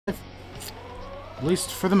At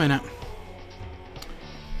least for the minute.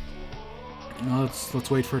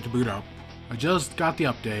 Let's wait for it to boot up. I just got the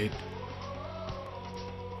update.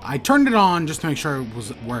 I turned it on just to make sure it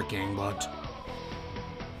was working, but...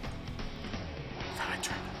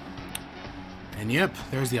 And yep,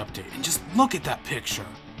 there's the update. And just look at that picture.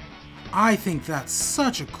 I think that's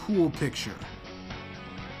such a cool picture.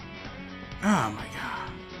 Oh my god.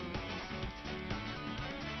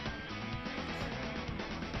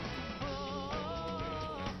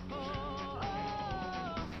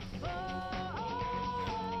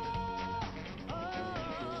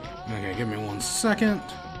 Okay, give me 1 second.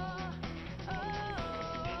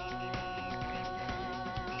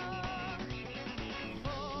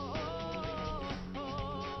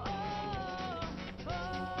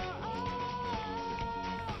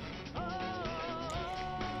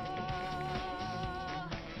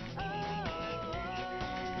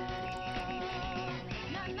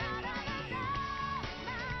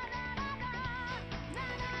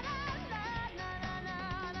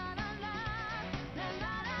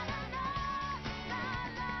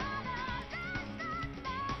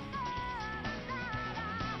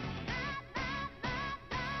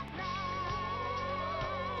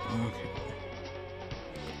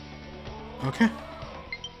 Okay.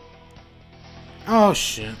 Oh,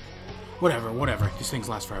 shit. Whatever. These things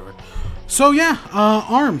last forever. So, yeah,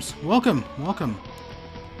 ARMS. Welcome.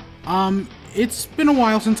 It's been a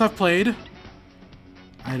while since I've played.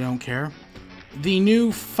 I don't care. The new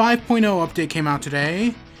 5.0 update came out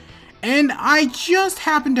today. And I just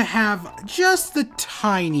happen to have just the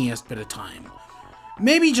tiniest bit of time.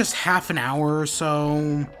 Maybe just half an hour or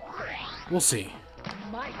so. We'll see.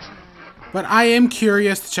 But I am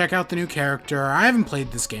curious to check out the new character. I haven't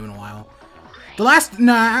played this game in a while.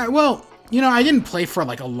 Well, you know, I didn't play for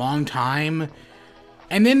like a long time.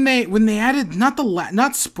 And then when they added, not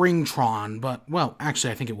Springtron, but, well,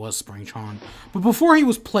 actually I think it was Springtron. But before he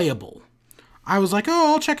was playable, I was like,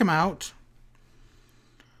 oh, I'll check him out.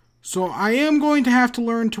 So I am going to have to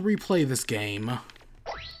learn to replay this game.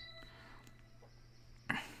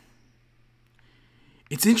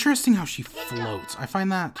 It's interesting how she floats. I find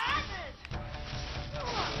that...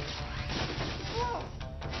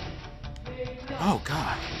 Oh,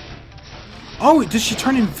 God. Oh, does she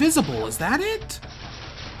turn invisible? Is that it?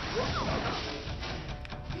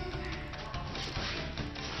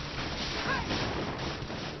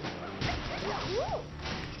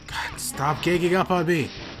 God, stop gigging up on me.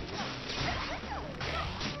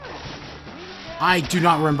 I do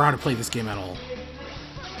not remember how to play this game at all.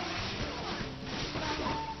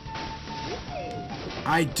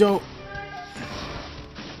 I don't...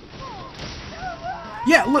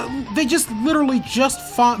 Yeah, look, they literally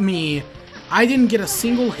just fought me. I didn't get a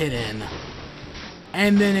single hit in.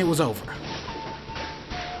 And then it was over.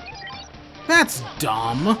 That's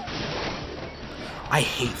dumb. I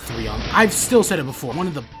hate 3-on... I've still said it before. One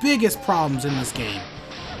of the biggest problems in this game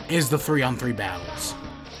is the 3-on-3 battles.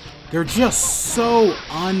 They're just so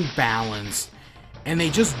unbalanced. And they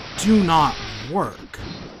just do not work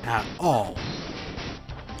at all.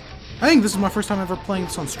 I think this is my first time ever playing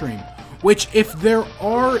this on stream. Which, if there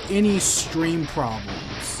are any stream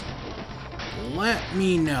problems, let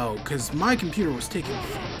me know, because my computer was taking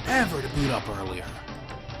forever to boot up earlier.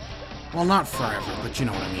 Well, not forever, but you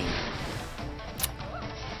know what I mean.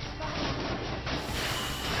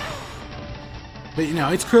 But, you know,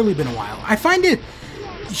 it's clearly been a while. I find it...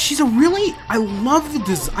 I love the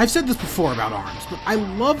design. I've said this before about ARMS, but I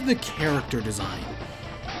love the character design.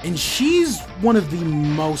 And she's one of the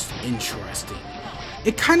most interesting.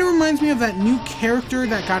 It kind of reminds me of that new character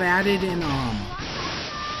that got added in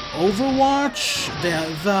Overwatch,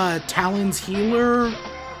 the Talon's healer.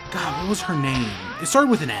 God, what was her name? It started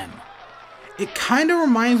with an M. It kind of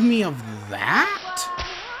reminds me of that.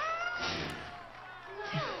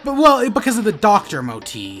 But, well, because of the doctor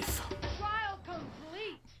motif.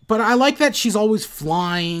 But I like that she's always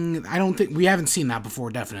flying. We haven't seen that before,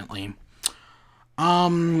 definitely.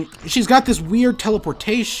 She's got this weird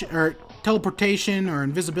teleportation or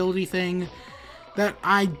invisibility thing that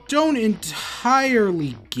I don't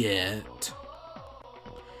entirely get.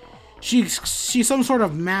 She's some sort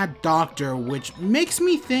of mad doctor, which makes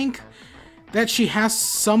me think that she has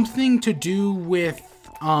something to do with,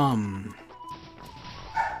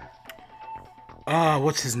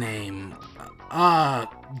 what's his name?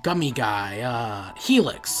 Gummy guy,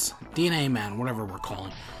 Helix, DNA man, whatever we're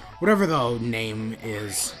calling. Whatever the name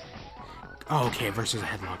is. Oh, okay, versus a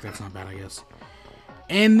headlock. That's not bad, I guess.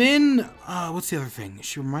 And then, what's the other thing?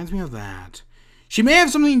 She reminds me of that. She may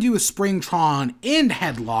have something to do with Springtron and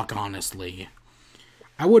headlock, honestly.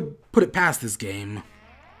 I would put it past this game.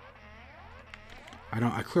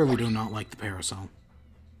 I clearly do not like the parasol.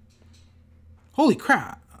 Holy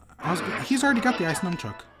crap! He's already got the ice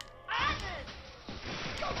nunchuck.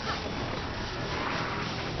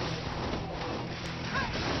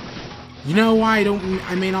 You know why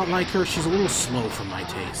I may not like her? She's a little slow for my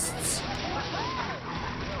tastes.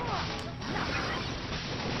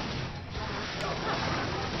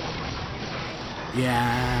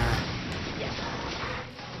 Yeah.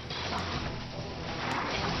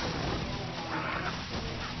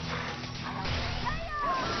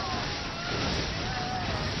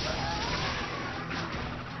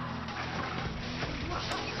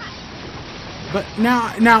 But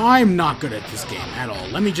now I'm not good at this game at all.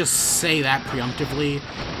 Let me just say that preemptively.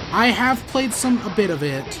 I have played a bit of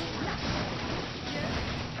it.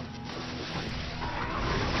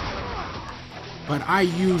 But I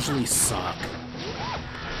usually suck.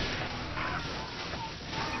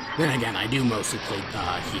 Then again, I do mostly play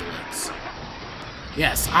Helix.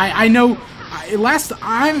 Yes, I know.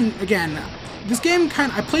 This game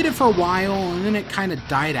I played it for a while, and then it kind of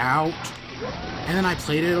died out. And then I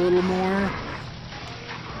played it a little more.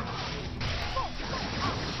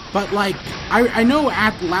 But, like, I know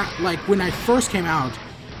when I first came out,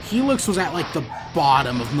 Helix was at, like, the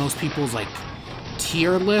bottom of most people's, like,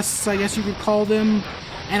 tier lists, I guess you could call them.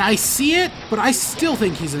 And I see it, but I still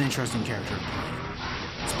think he's an interesting character to play.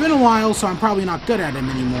 It's been a while, so I'm probably not good at him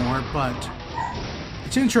anymore, but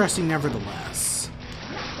it's interesting nevertheless.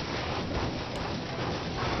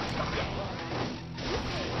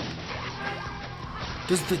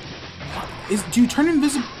 Do you turn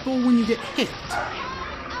invisible when you get hit?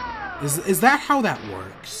 Is that how that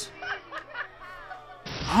works?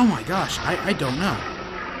 Oh my gosh, I don't know.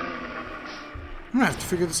 I'm gonna have to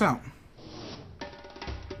figure this out.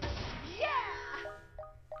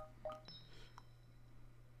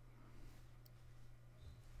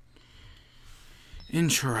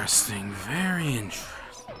 Interesting, very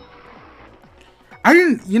interesting. I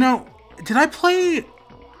didn't, did I play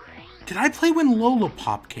when Lola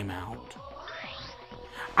Pop came out?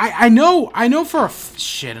 I know for a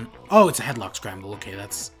shit. Oh, it's a headlock scramble. Okay,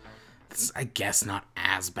 that's I guess not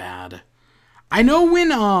as bad. I know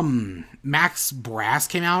when Max Brass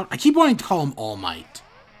came out. I keep wanting to call him All Might.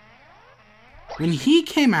 When he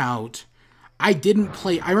came out, I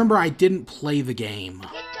remember I didn't play the game.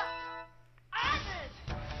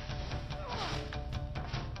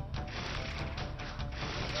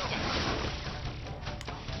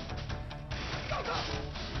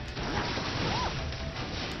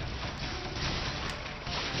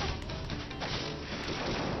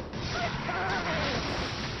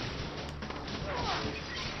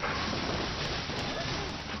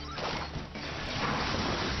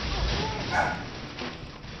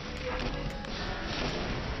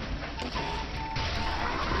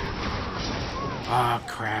 Ah,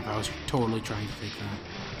 crap, I was totally trying to take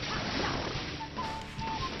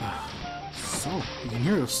that. So, you can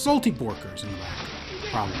hear the salty borkers in the back.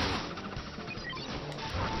 Probably.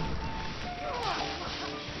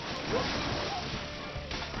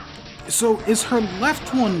 So, is her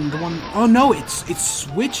left one the one... Oh, no, it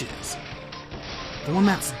switches. The one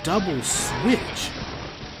that's double switch.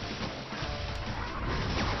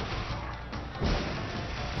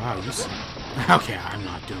 Wow, this... Okay, I'm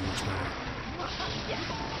not doing much better.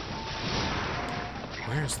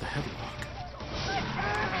 Where's the headlock?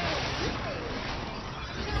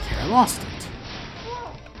 Okay, I lost it.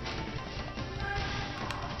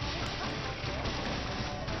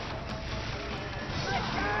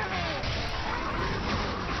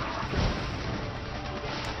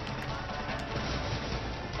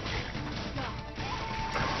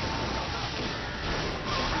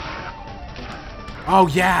 Oh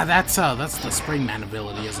yeah, that's the Springman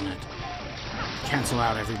ability, isn't it? Cancel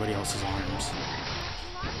out everybody else's arms.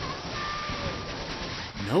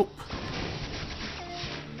 Nope.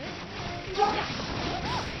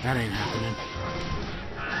 That ain't happening.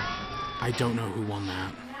 I don't know who won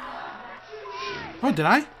that. Oh, did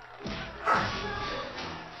I?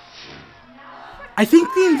 I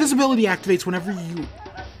think the invisibility activates whenever you...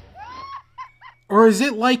 Or is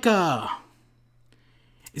it like a...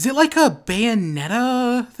 Is it like a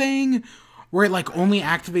Bayonetta thing? Where it, like, only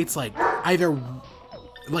activates, like, either,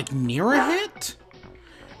 like, near a hit?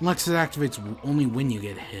 Unless it activates only when you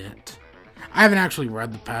get hit. I haven't actually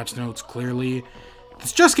read the patch notes, clearly.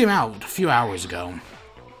 This just came out a few hours ago.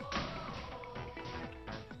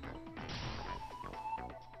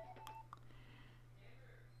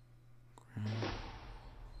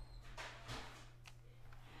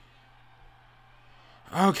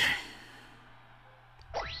 Okay.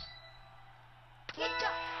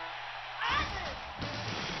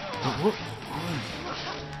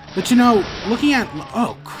 But you know, looking at...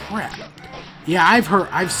 Oh, crap. Yeah,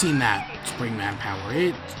 I've seen that Springman power.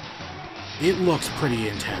 It looks pretty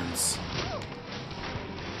intense.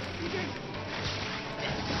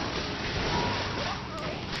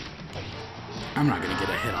 I'm not gonna get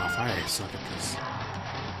a hit off. I suck at this.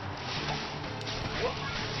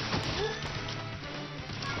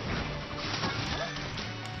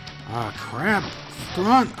 Ah, crap. Come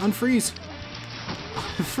on, unfreeze.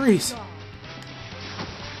 Freeze.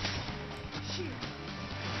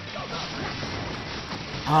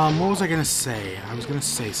 What was I gonna say? I was gonna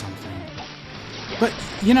say something. But,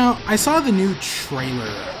 you know, I saw the new trailer.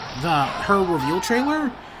 Her reveal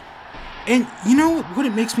trailer. And, you know what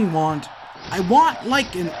it makes me want? I want,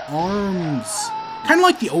 like, an ARMS... Kind of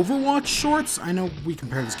like the Overwatch shorts. I know we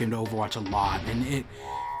compare this game to Overwatch a lot, and it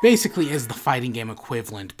basically is the fighting game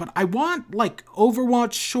equivalent. But I want, like,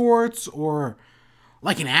 Overwatch shorts, or,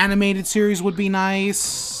 like, an animated series would be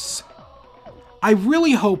nice. I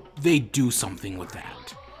really hope they do something with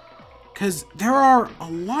that. Because there are a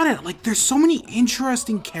lot of, like, there's so many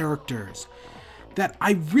interesting characters that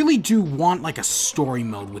I really do want, like, a story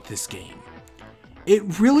mode with this game.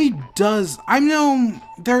 It really does. I know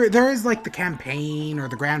there is, like, the campaign or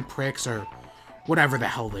the Grand Prix or whatever the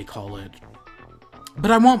hell they call it.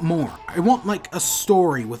 But I want more. I want, like, a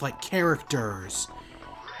story with, like, characters.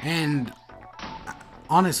 And,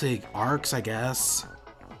 honestly, arcs, I guess.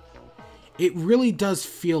 It really does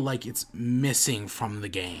feel like it's missing from the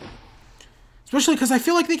game. Especially because I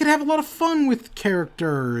feel like they could have a lot of fun with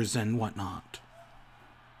characters and whatnot.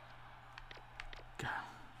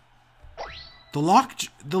 The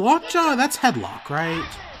lockjaw, that's headlock, right?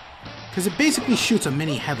 Because it basically shoots a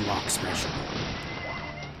mini headlock special.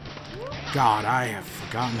 God, I have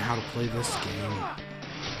forgotten how to play this game.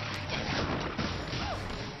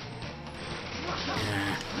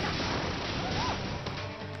 Yeah.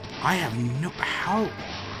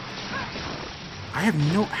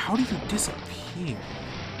 How do you disappear?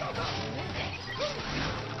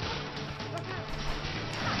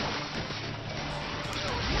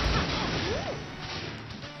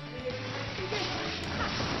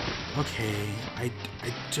 Okay, I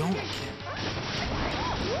don't get...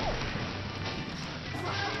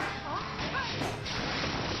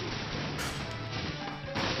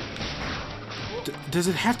 Does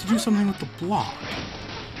it have to do something with the block?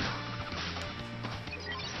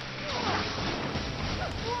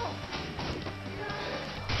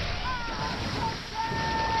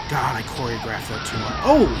 God, I choreographed that too much.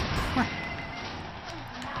 Oh, crap.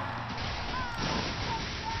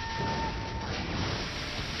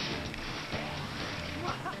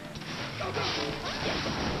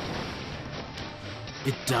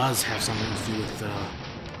 It does have something to do with the...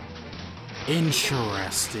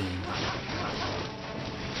 Interesting.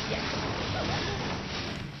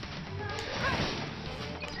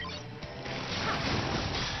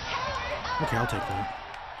 Okay, I'll take that.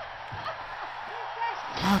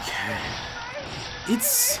 Okay.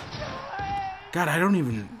 It's... God, I don't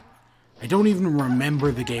even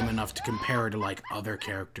remember the game enough to compare it to, like, other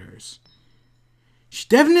characters. She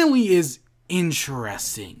definitely is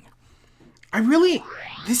interesting.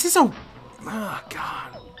 This is a... Oh,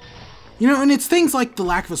 God. You know, and it's things like the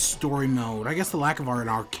lack of a story mode, I guess the lack of an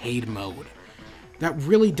arcade mode, that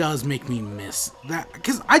really does make me miss that.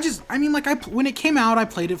 Because when it came out, I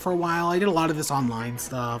played it for a while. I did a lot of this online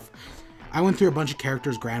stuff. I went through a bunch of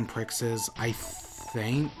characters' Grand Prixes, I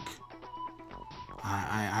think.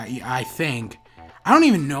 I think. I don't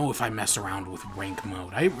even know if I messed around with rank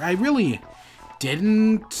mode. I really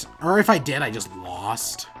didn't. Or if I did, I just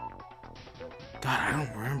lost. God, I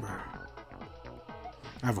don't remember.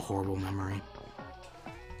 I have a horrible memory.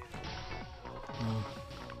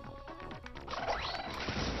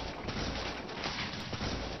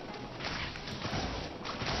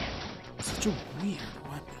 Such a weird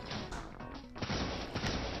weapon.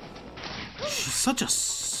 She's such a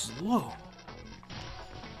slow...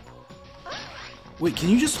 Wait, can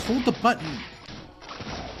you just hold the button?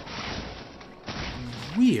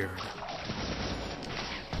 Weird.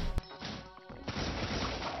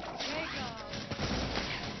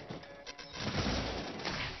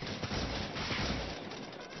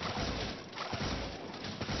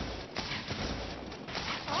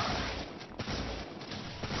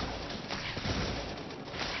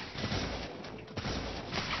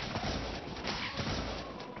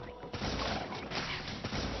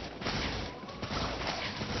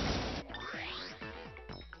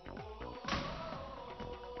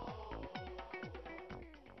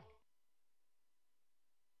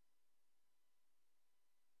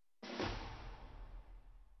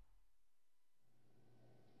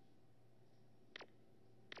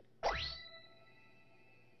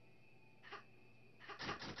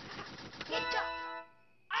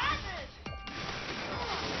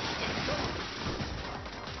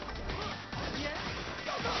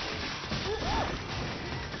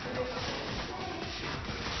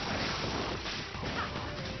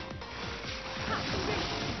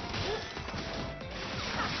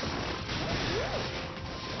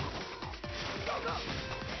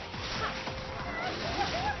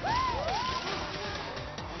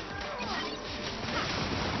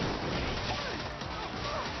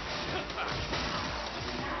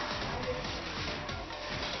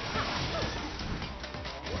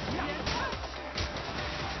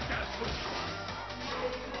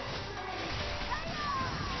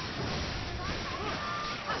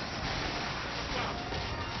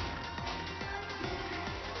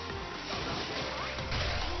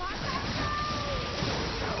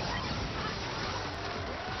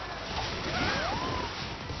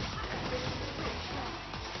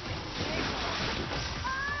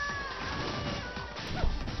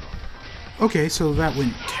 Okay, so that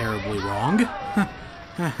went terribly wrong.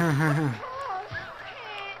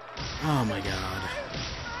 Oh my god.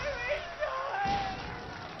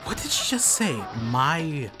 What did she just say?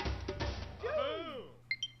 My...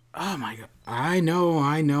 Oh my god. I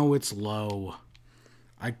know it's low.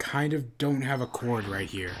 I kind of don't have a chord right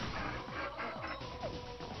here.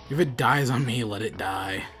 If it dies on me, let it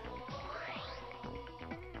die.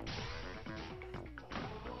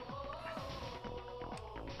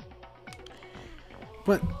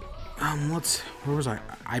 But, where was I?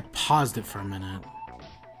 I paused it for a minute.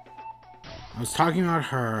 I was talking about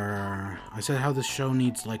her. I said how this show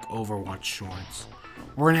needs, like, Overwatch shorts.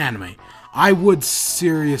 Or an anime. I would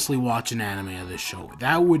seriously watch an anime of this show.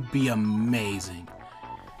 That would be amazing.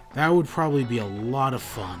 That would probably be a lot of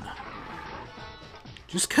fun.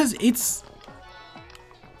 Just because it's...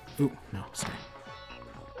 Ooh, no, sorry.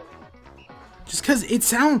 Just because it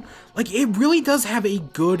sounds... Like, it really does have a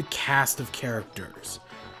good cast of characters.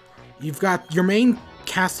 You've got your main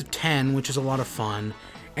cast of 10, which is a lot of fun.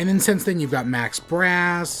 And then since then, you've got Max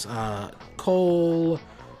Brass, Coyle,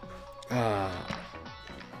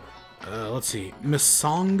 let's see,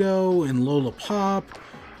 Misongo and Lola Pop.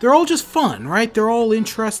 They're all just fun, right? They're all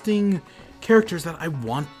interesting characters that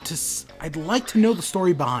I'd like to know the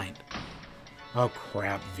story behind. Oh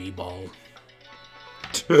crap, V-Ball.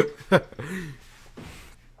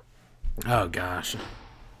 Oh gosh.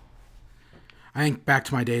 I think back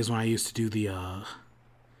to my days when I used to do the,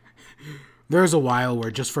 there was a while where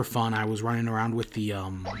just for fun I was running around with the,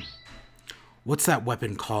 what's that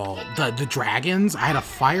weapon called? The dragons? I had a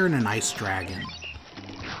fire and an ice dragon.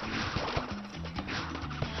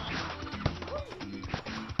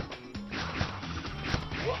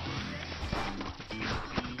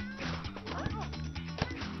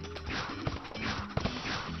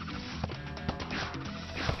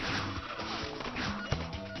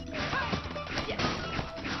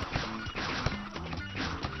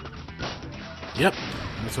 Yep,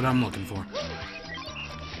 that's what I'm looking for.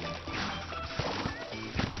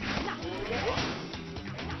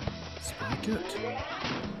 Spike it.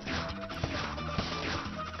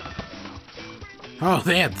 Oh,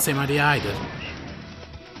 they had the same idea I did.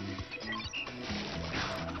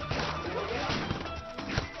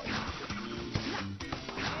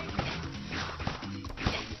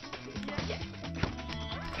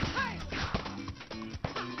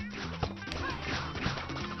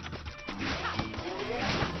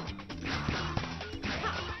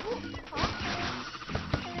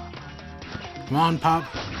 Come on, Pop.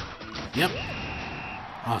 Yep.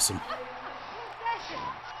 Awesome.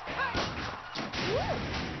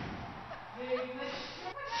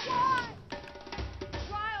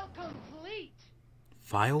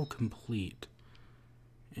 File complete.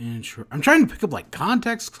 I'm trying to pick up, like,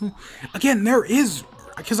 context. Again, there is...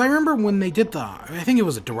 Because I remember when they did I think it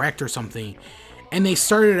was a direct or something, and they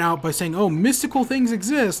started out by saying, oh, mystical things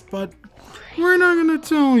exist, but we're not going to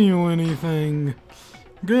tell you anything.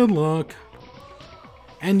 Good luck.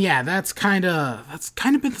 And yeah, that's kind of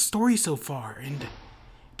been the story so far, and it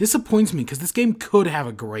disappoints me because this game could have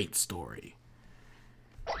a great story.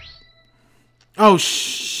 Oh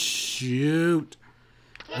shoot!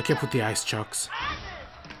 I kept with the ice chucks.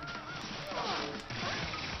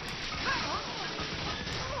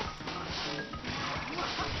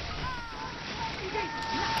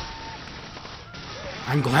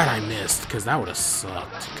 I'm glad I missed because that would have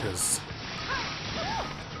sucked. Because.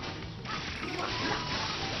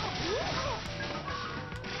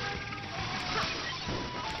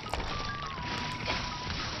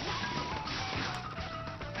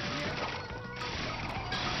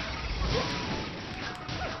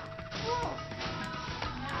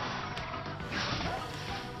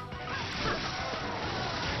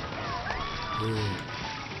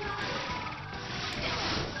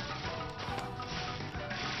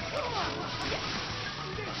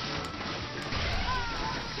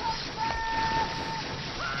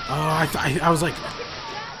 Oh, I was like...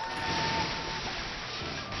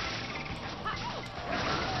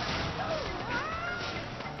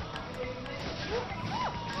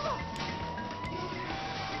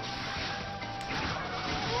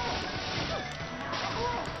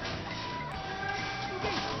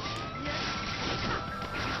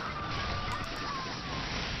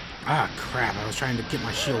 Ah, crap. I was trying to get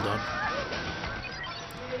my shield up.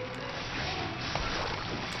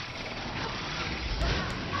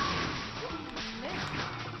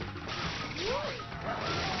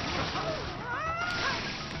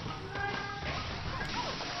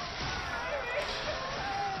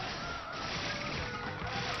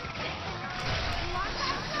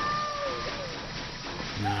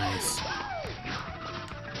 Nice.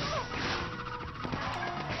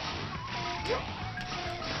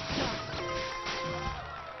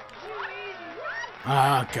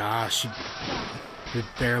 Ah, gosh. We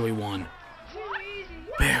barely won.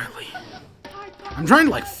 Barely. I'm trying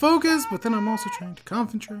to, like, focus, but then I'm also trying to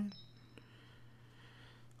concentrate.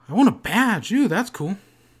 I want a badge. Ooh, that's cool.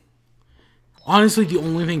 Honestly, the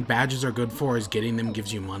only thing badges are good for is getting them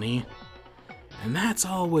gives you money. And that's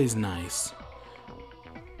always nice.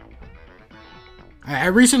 I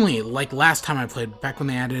recently, like last time I played, back when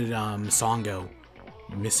they added Songo.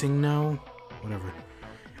 Missing No? Whatever.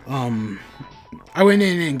 I went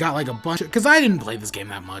in and got like a bunch of... Because I didn't play this game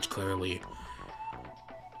that much, clearly.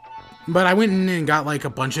 But I went in and got like a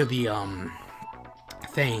bunch of the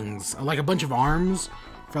things. Like a bunch of arms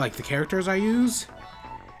for like the characters I use.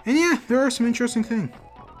 And yeah, there are some interesting things.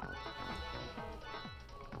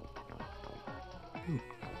 Ooh.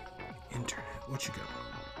 Internet, what you got?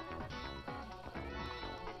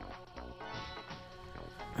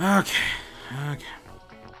 Okay, okay.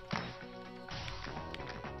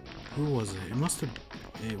 Who was it? It must have...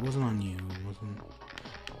 It wasn't on you. It wasn't...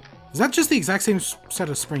 Is that just the exact same set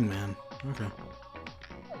of Spring Man? Okay.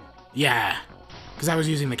 Yeah. Because I was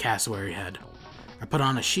using the cassowary head. I put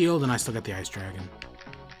on a shield and I still got the Ice Dragon.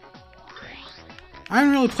 I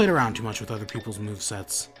haven't really played around too much with other people's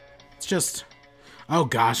movesets. It's just... Oh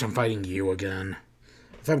gosh, I'm fighting you again.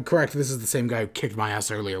 If I'm correct, this is the same guy who kicked my ass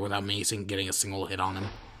earlier without me getting a single hit on him.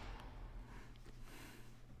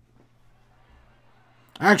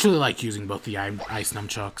 I actually like using both the ice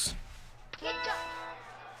nunchucks.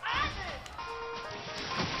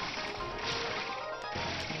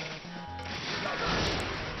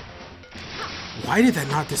 Why did that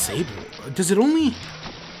not disable? Does it only...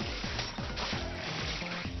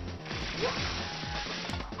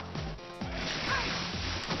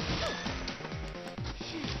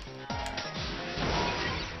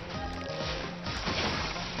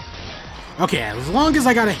 Okay, as long as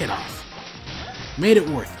I got a hit off. Made it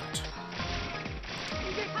worth it.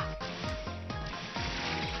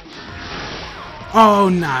 Oh,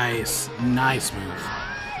 nice. Nice move.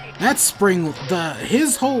 That spring,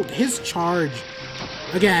 his charge,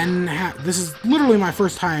 again, this is literally my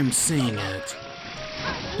first time seeing it.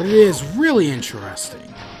 But it is really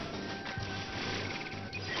interesting.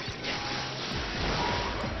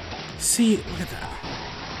 See, look at that.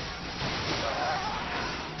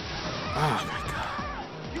 Oh my god.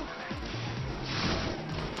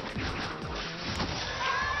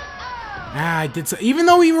 Ah, I did so. Even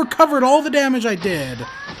though he recovered all the damage I did,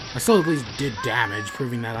 I still at least did damage,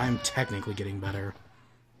 proving that I'm technically getting better.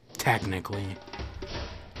 Technically.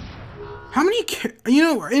 How many... You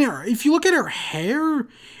know, if you look at her hair,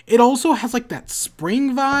 it also has like that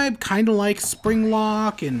spring vibe, kind of like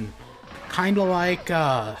Springlock and kind of like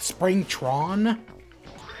Springtron.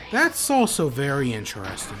 That's also very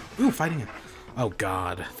interesting. Ooh, fighting it. Oh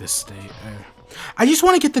god, this stage. I just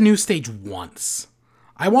want to get the new stage once.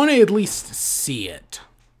 I want to at least see it.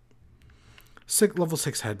 Level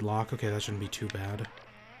 6 headlock. Okay, that shouldn't be too bad.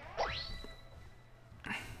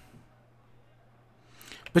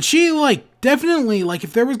 But she, like, definitely, like,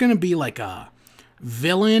 if there was going to be, like, a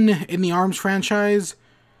villain in the ARMS franchise,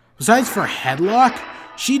 besides for headlock,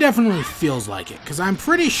 she definitely feels like it. Because I'm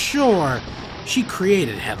pretty sure she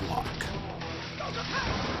created headlock.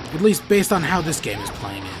 At least based on how this game is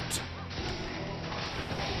playing it.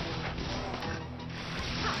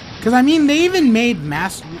 Because, I mean, they even made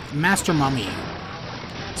Master Mummy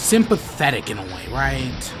sympathetic in a way,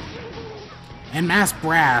 right? And Mass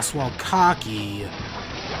Brass, while cocky,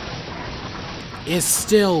 is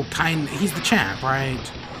still he's the champ, right?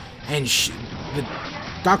 And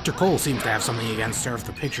Dr. Coyle seems to have something against her if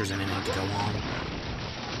the picture's anything to go on.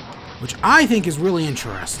 Which I think is really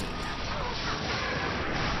interesting.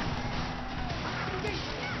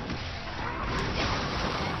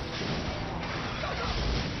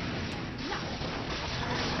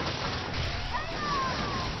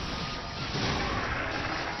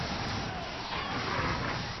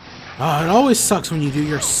 It always sucks when you do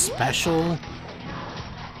your special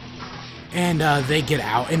and they get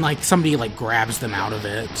out and like somebody like grabs them out of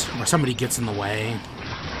it or somebody gets in the way.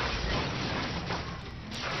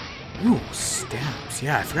 Ooh, stamps.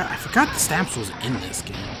 Yeah, I forgot the stamps was in this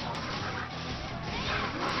game.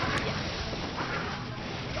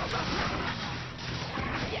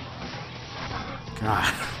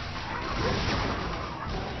 God.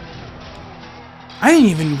 I didn't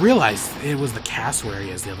even realize it was the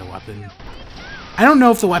cassowary as the other weapon. I don't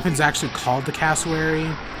know if the weapon's actually called the cassowary,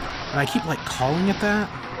 but I keep, like, calling it that.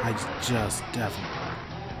 I just definitely...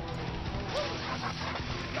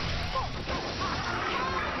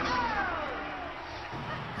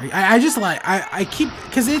 I just, like, I keep...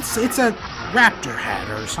 Because it's a raptor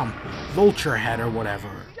head or some vulture head or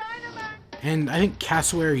whatever. And I think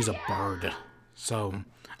cassowary's a bird. So,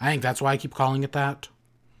 I think that's why I keep calling it that.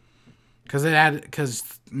 Because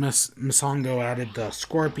Misongo added the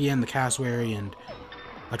scorpion, the cassowary, and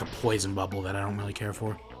like a poison bubble that I don't really care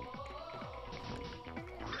for.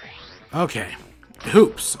 Okay.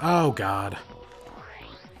 Hoops. Oh, God.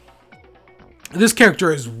 This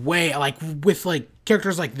character is way, like, with, like,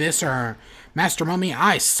 characters like this or Master Mummy,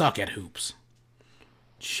 I suck at hoops.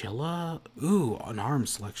 Chilla? Ooh, an arm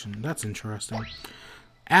selection. That's interesting.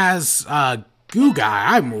 As, Goo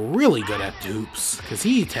Guy, I'm really good at hoops, because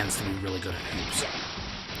he tends to be really good at hoops.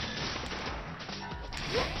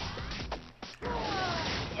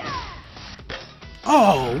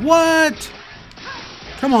 Oh, what?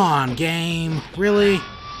 Come on, game. Really?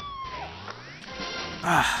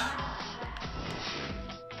 Ah.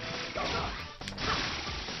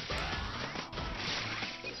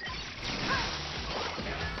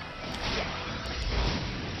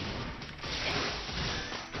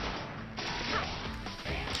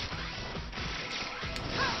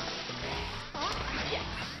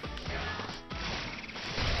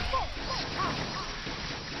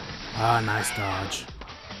 Ah, nice dodge.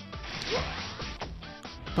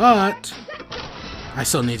 But I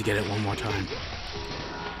still need to get it one more time.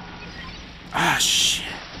 Ah, shit.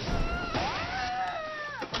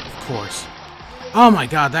 Of course. Oh my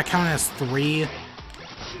god, that counted as 3.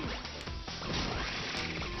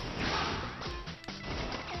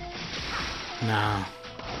 No.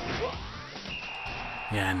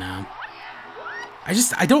 Yeah, no.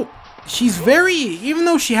 I don't... She's very... Even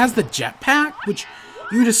though she has the jetpack, which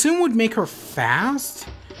you would assume would make her fast,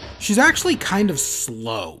 she's actually kind of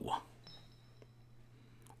slow.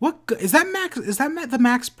 What... Is that Max... Is that the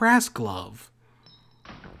Max Brass glove?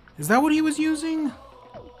 Is that what he was using?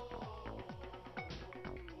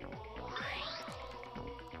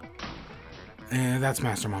 That's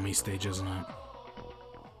Master Mummy's stage, isn't it?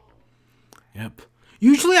 Yep.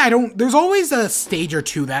 Usually I don't... There's always a stage or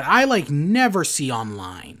two that I, like, never see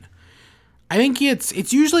online. I think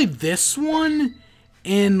it's usually this one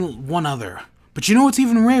and one other. But you know what's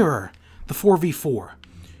even rarer? The 4v4.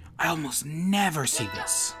 I almost never see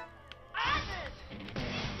this.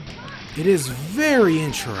 It is very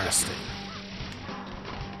interesting.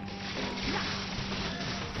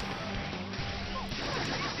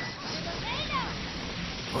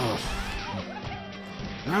 Ugh.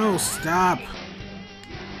 No, stop.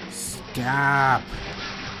 Stop.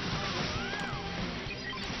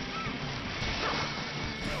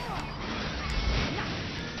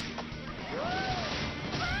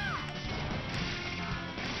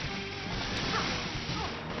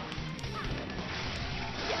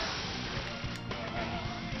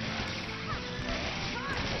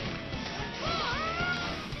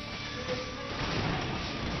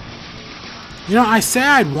 You know, I say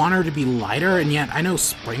I'd want her to be lighter, and yet I know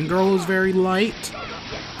Spring Girl is very light.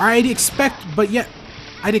 I'd expect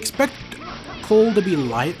Coyle to be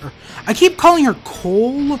light. I keep calling her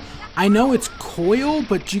Coyle. I know it's Coyle,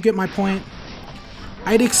 but you get my point.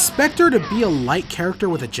 I'd expect her to be a light character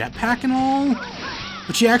with a jetpack and all,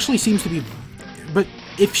 but she actually seems to be... But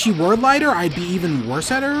if she were lighter, I'd be even worse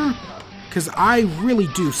at her, because I really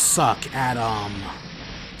do suck at,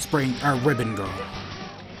 Ribbon Girl.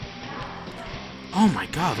 Oh my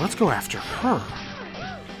god, let's go after her.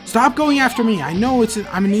 Stop going after me. I know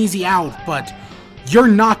I'm an easy out, but you're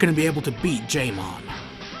not going to be able to beat Jaemon.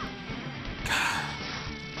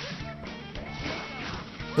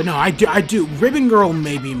 But no, I do. Ribbon Girl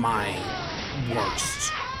may be my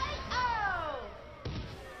worst.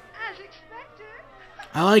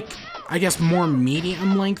 I like, I guess, more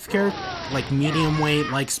medium length character, like medium weight,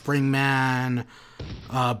 like Springman,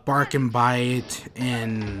 Bark and Bite,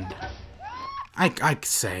 and I'd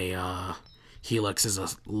say Helix is a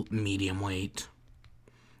medium weight.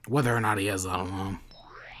 Whether or not he is, I don't know.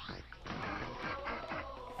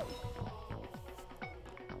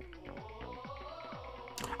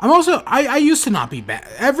 I used to not be bad.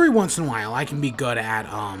 Every once in a while, I can be good at,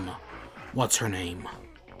 what's her name?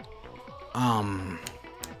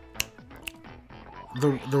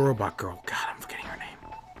 The robot girl. God, I'm forgetting her name.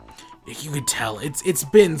 You could tell. It's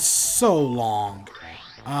been so long.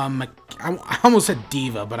 I almost said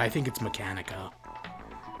Diva, but I think it's Mechanica.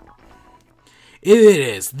 It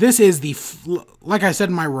is. This is the... Like I said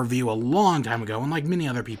in my review a long time ago, and like many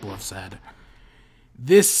other people have said,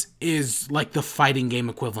 this is like the fighting game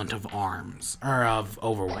equivalent of ARMS, or of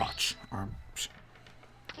Overwatch. Or...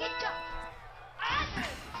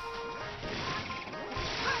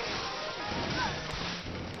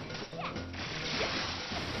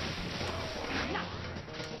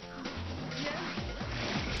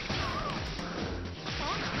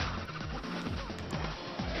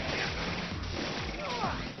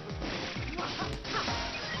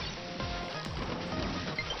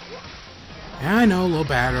 Yeah, I know, low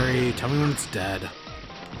battery. Tell me when it's dead.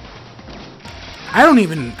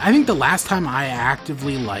 I think the last time I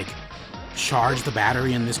actively, like, charged the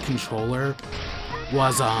battery in this controller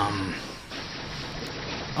was,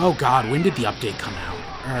 oh god, when did the update come out?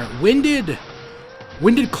 When did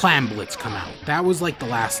Clam Blitz come out? That was, like, the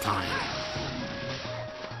last time.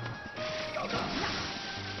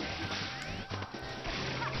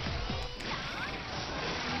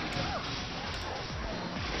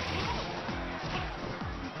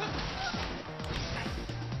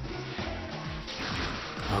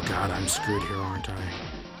 Oh god, I'm screwed here, aren't I?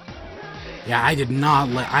 Yeah,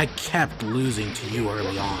 I kept losing to you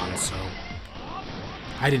early on, so...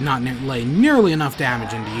 I did not lay nearly enough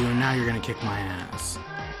damage into you, and now you're gonna kick my ass.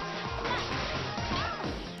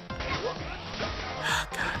 Oh,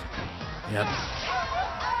 god. Yep.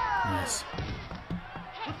 Nice.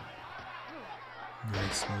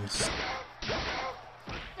 Nice, nice.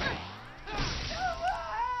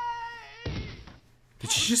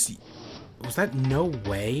 Did she just... Was that no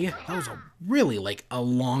way? That was a really, like,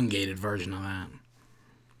 elongated version of that.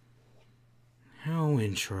 How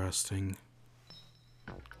interesting.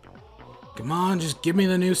 Come on, just give me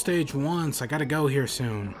the new stage once. I gotta go here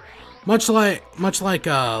soon. Much like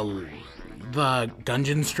the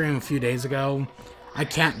dungeon stream a few days ago. I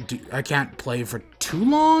can't play for too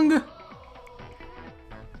long.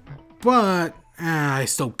 But I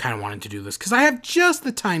still kind of wanted to do this because I have just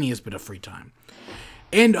the tiniest bit of free time.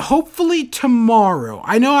 And hopefully tomorrow.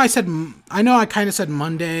 I know I kind of said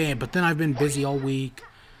Monday, but then I've been busy all week.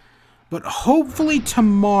 But hopefully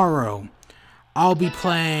tomorrow I'll be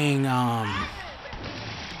playing God.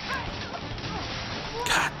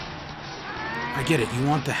 I get it. You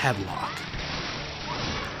want the headlock.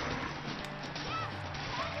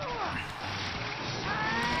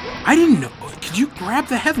 I didn't know. Could you grab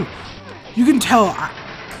the headlock? You can tell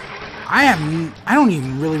I don't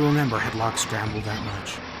even really remember Headlock Scramble that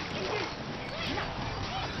much.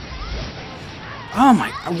 Oh my,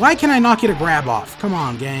 why can I not get a grab off? Come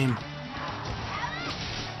on, game.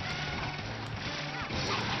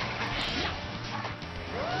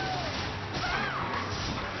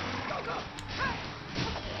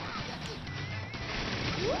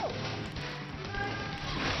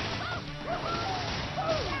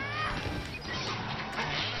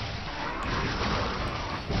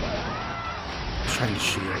 Trying to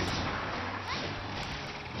shield.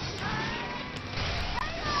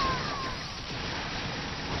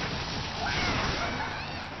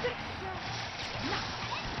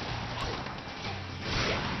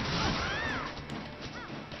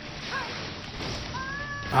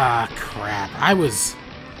 Ah, crap.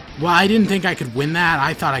 Well, I didn't think I could win that.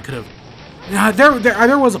 I thought I could have...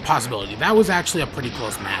 There was a possibility. That was actually a pretty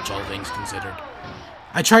close match, all things considered.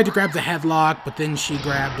 I tried to grab the headlock, but then she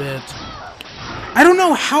grabbed it. I don't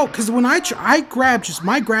know how, because when I grabbed,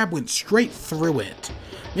 my grab went straight through it.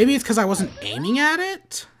 Maybe it's because I wasn't aiming at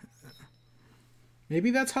it?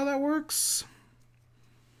 Maybe that's how that works?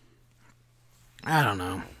 I don't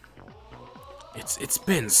know. It's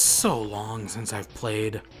been so long since I've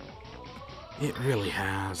played. It really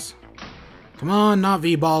has. Come on, not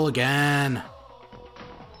V-Ball again.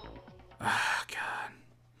 Ah, God.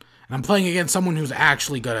 And I'm playing against someone who's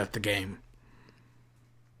actually good at the game.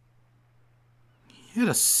 He had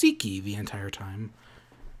a Seiki the entire time.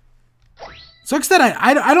 Sucks that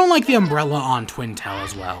I don't like the umbrella on Twin Tail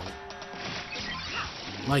as well.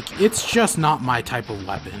 Like, it's just not my type of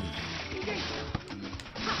weapon.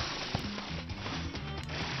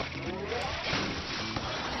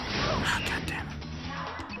 Oh, God damn it.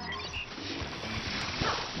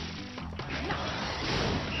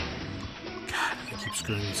 God, I keep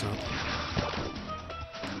screwing this up.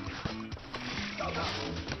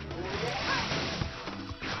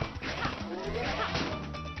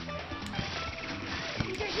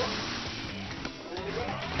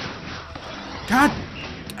 God,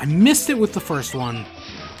 I missed it with the first one.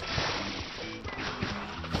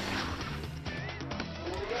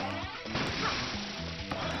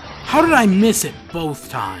 How did I miss it both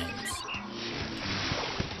times?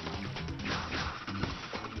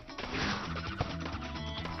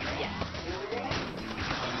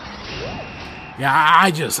 Yeah,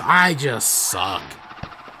 I just suck.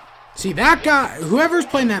 See, that guy, whoever's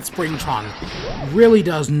playing that Springtron really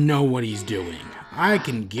does know what he's doing. I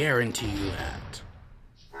can guarantee you that.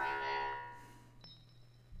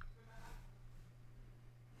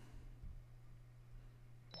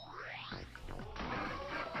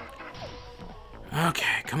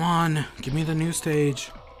 Okay, come on. Give me the new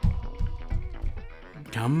stage.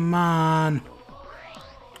 Come on.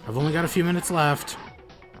 I've only got a few minutes left.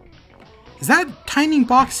 Is that tiny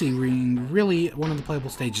boxy ring really one of the playable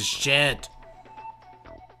stages? Shit.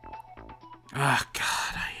 Ah,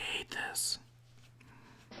 God, I hate this.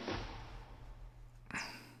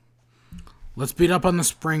 Let's beat up on the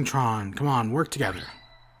Springtron. Come on, work together.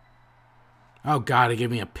 Oh, God, it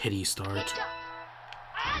gave me a pity start.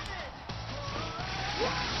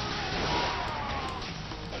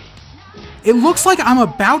 It looks like I'm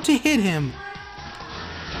about to hit him.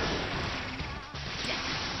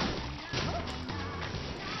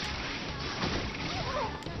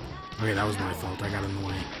 Okay, that was my fault. I got in the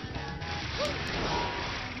way.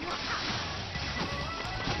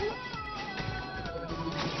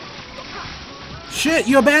 Shit,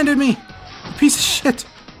 you abandoned me! You piece of shit!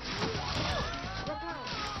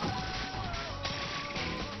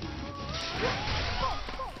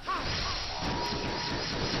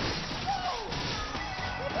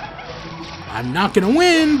 I'm not gonna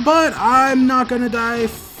win, but I'm not gonna die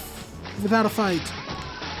without a fight.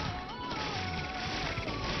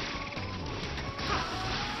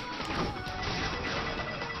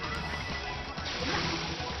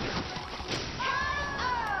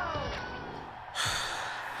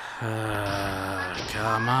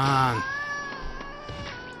 Come on.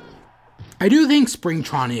 I do think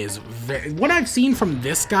Springtron is what I've seen from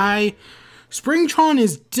this guy, Springtron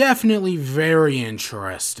is definitely very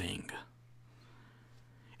interesting.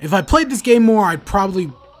 If I played this game more,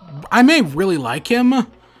 I may really like him,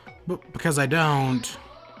 but because I don't.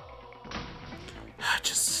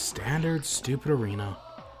 Just standard stupid arena.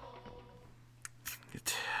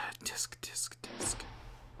 Disc.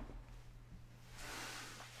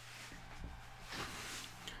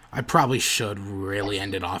 I probably should really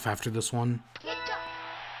end it off after this one.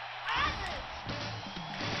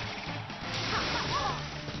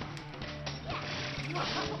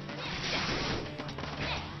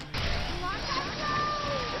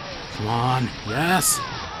 Come on, yes!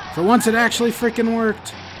 For once it actually freaking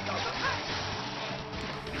worked.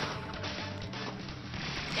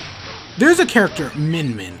 There's a character,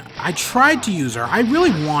 Min. I tried to use her, I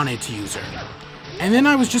really wanted to use her. And then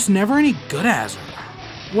I was just never any good as her.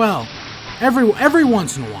 Well, every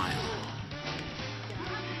once in a while.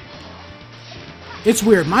 It's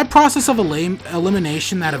weird. My process of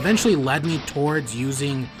elimination that eventually led me towards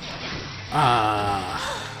using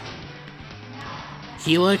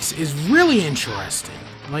Helix is really interesting.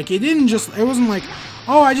 Like, it wasn't like,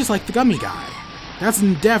 oh, I just like the gummy guy. That's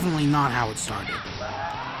definitely not how it started.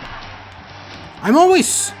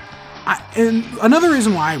 And another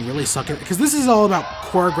reason why I really suck at it, because this is all about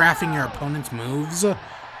choreographing your opponent's moves.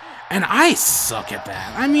 And I suck at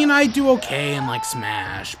that. I mean, I do okay in, like,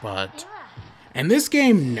 Smash, but... in this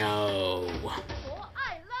game, no.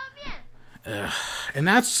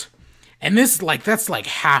 That's like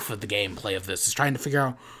half of the gameplay of this, is trying to figure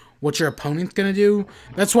out what your opponent's gonna do.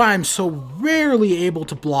 That's why I'm so rarely able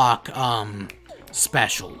to block,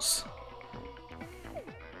 specials.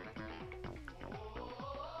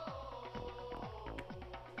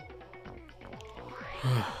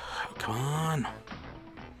 Come on.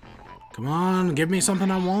 Come on, give me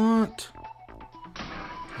something I want.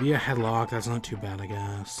 Via headlock, that's not too bad, I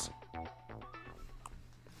guess.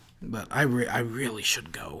 But I really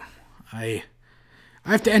should go. I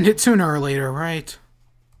have to end it sooner or later, right?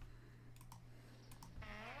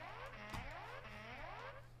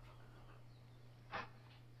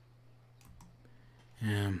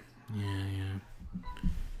 Yeah.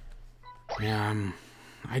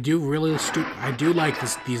 I do like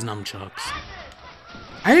these nunchucks.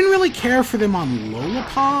 I didn't really care for them on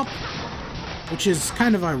Lollipop, which is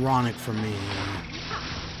kind of ironic for me.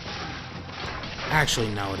 Actually,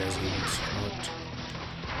 no, it isn't. But...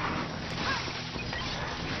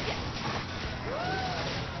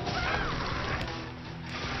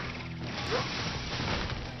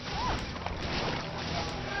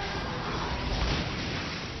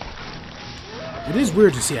 it is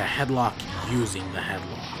weird to see a headlock using the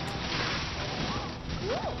headlock.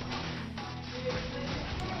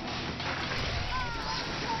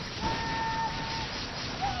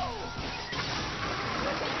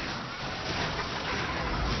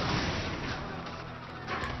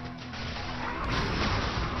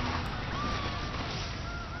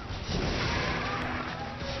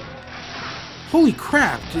 Holy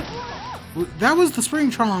crap! That was the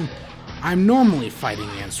Springtron I'm normally fighting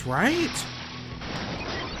against, right?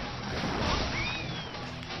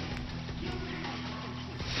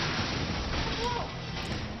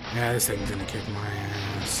 Yeah, this thing's gonna kick my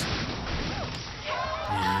ass.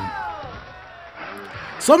 Man.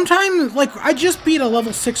 Sometimes, like, I just beat a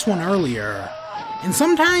level 6 one earlier, and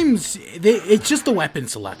sometimes it's just the weapon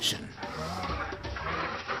selection.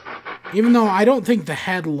 Even though I don't think the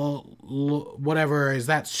head whatever is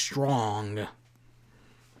that strong.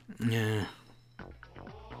 Yeah.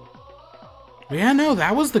 But yeah, no,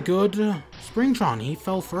 that was the good Springtron. He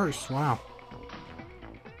fell first. Wow.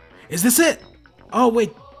 Is this it? Oh,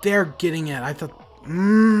 wait. They're getting it. I thought...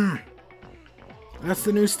 That's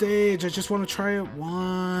the new stage. I just want to try it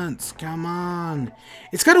once. Come on.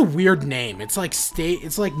 It's got a weird name. It's like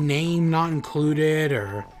It's like name not included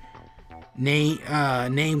or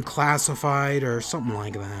name classified or something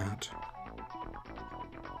like that.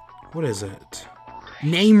 What is it?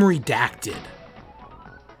 Name redacted.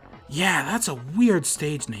 Yeah, that's a weird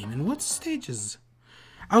stage name. And what stage is...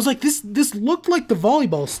 I was like, this looked like the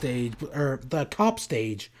volleyball stage, or the top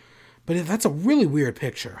stage. But that's a really weird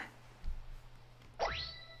picture.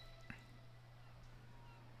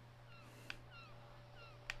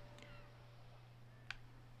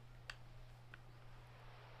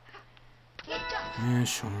 Yeah,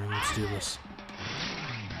 sure, let's do this.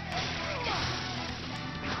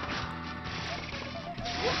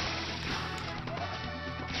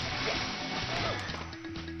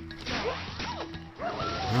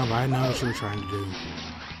 Oh, but I know what you were trying to do.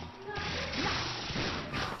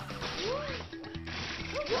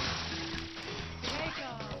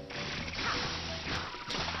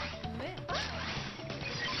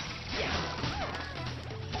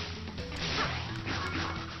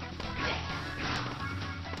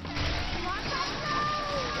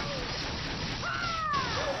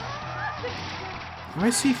 I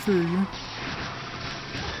see through you.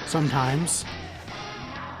 Sometimes.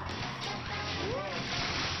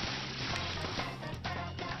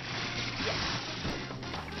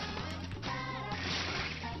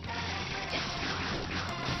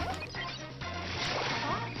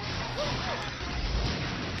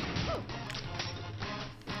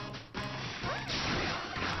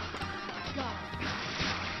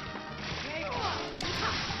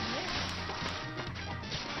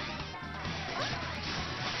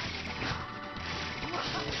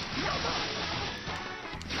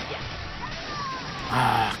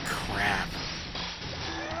 Ah, crap.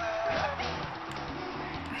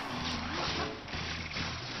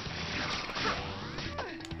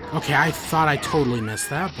 Okay, I thought I totally missed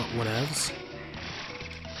that, but whatevs.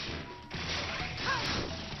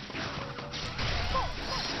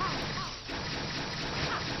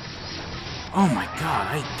 Oh my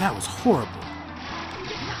god, that was horrible.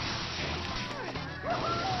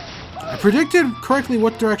 I predicted correctly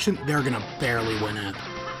what direction they're gonna barely win it.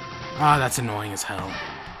 Ah, that's annoying as hell.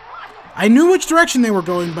 I knew which direction they were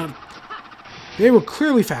going, but they were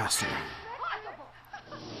clearly faster.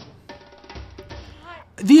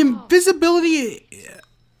 The invisibility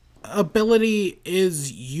ability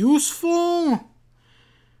is useful,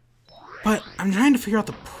 but I'm trying to figure out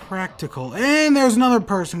the practical. And there's another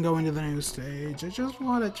person going to the new stage. I just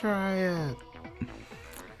want to try it.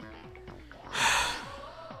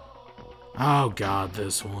 Oh god,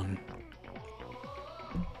 this one.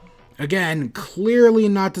 Again, clearly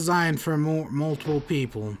not designed for multiple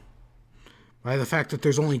people. By the fact that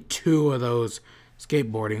there's only 2 of those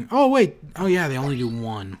skateboarding. Oh, wait. Oh, yeah, they only do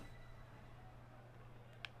 1.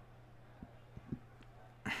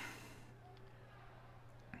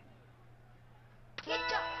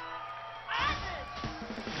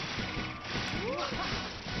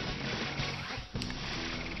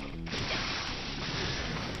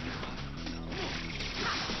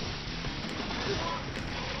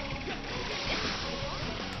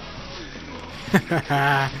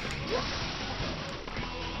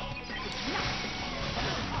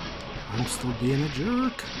 I'm still being a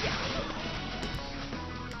jerk.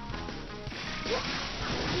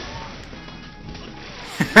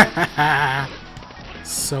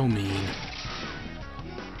 So mean.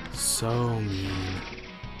 So mean.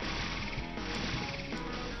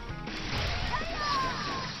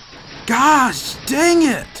 Gosh, dang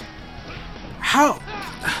it! How...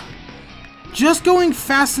 Just going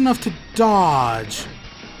fast enough to dodge.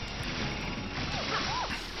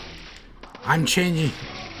 I'm changing.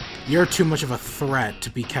 You're too much of a threat to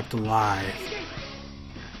be kept alive.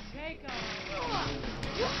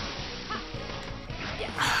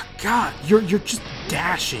 God, you're just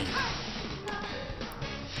dashing.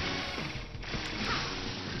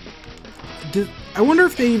 I wonder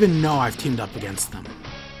if they even know I've teamed up against them.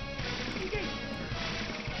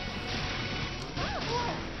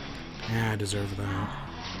 Yeah, I deserve that.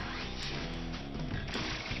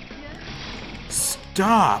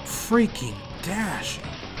 Stop freaking dashing.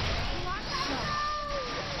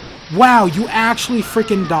 Wow, you actually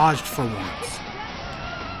freaking dodged for once.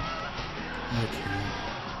 Okay.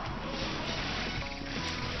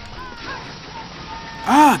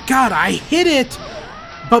 Ah, God, I hit it!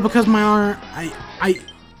 But because my arm... I...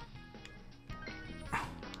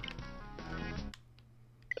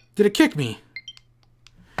 Did it kick me?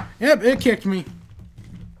 Yep, it kicked me.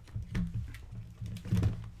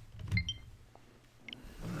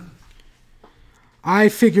 I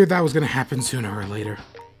figured that was going to happen sooner or later.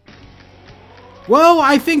 Well,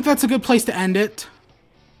 I think that's a good place to end it.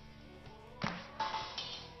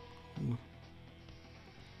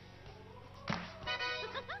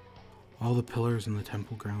 All the pillars in the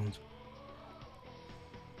temple grounds.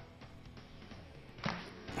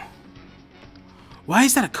 Why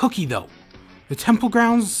is that a cookie, though? The temple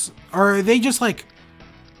grounds, are they just like...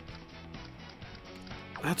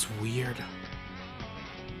 That's weird.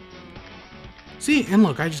 See, and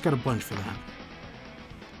look, I just got a bunch for that.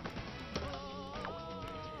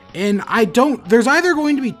 And I don't... There's either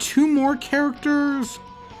going to be 2 more characters,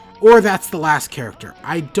 or that's the last character.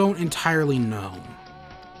 I don't entirely know.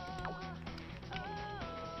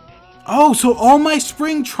 Oh, so all my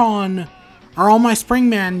Springtron, or all my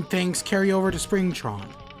Springman things carry over to Springtron.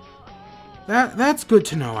 That's good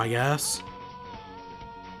to know, I guess.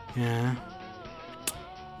 Yeah.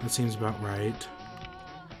 That seems about right.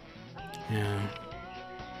 Yeah.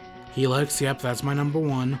 Helix, yep, that's my number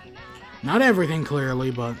 1. Not everything,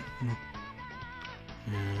 clearly, but... Yeah.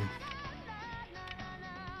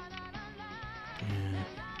 Yeah.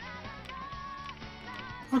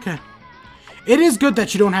 Okay. It is good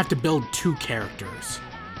that you don't have to build 2 characters.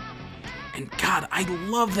 And God, I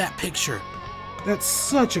love that picture. That's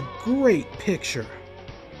such a great picture.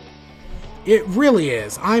 It really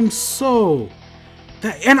is. I'm so...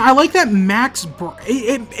 And I like that Max...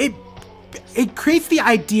 It creates the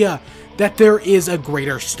idea that there is a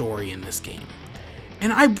greater story in this game.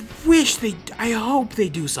 And I hope they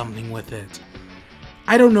do something with it.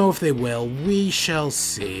 I don't know if they will. We shall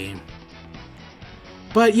see.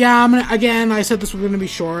 But yeah, again, I said this was gonna be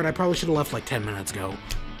short. I probably should have left like 10 minutes ago.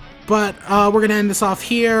 But we're gonna end this off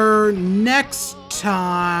here. Next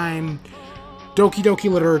time, Doki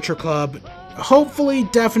Doki Literature Club. Hopefully,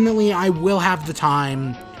 definitely, I will have the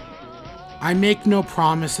time. I make no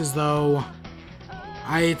promises, though.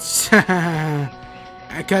 Because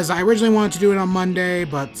I originally wanted to do it on Monday,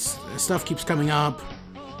 but stuff keeps coming up.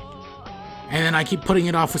 And then I keep putting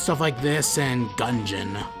it off with stuff like this and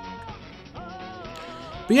Gungeon.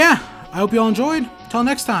 But yeah, I hope you all enjoyed. Till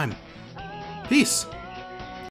next time. Peace.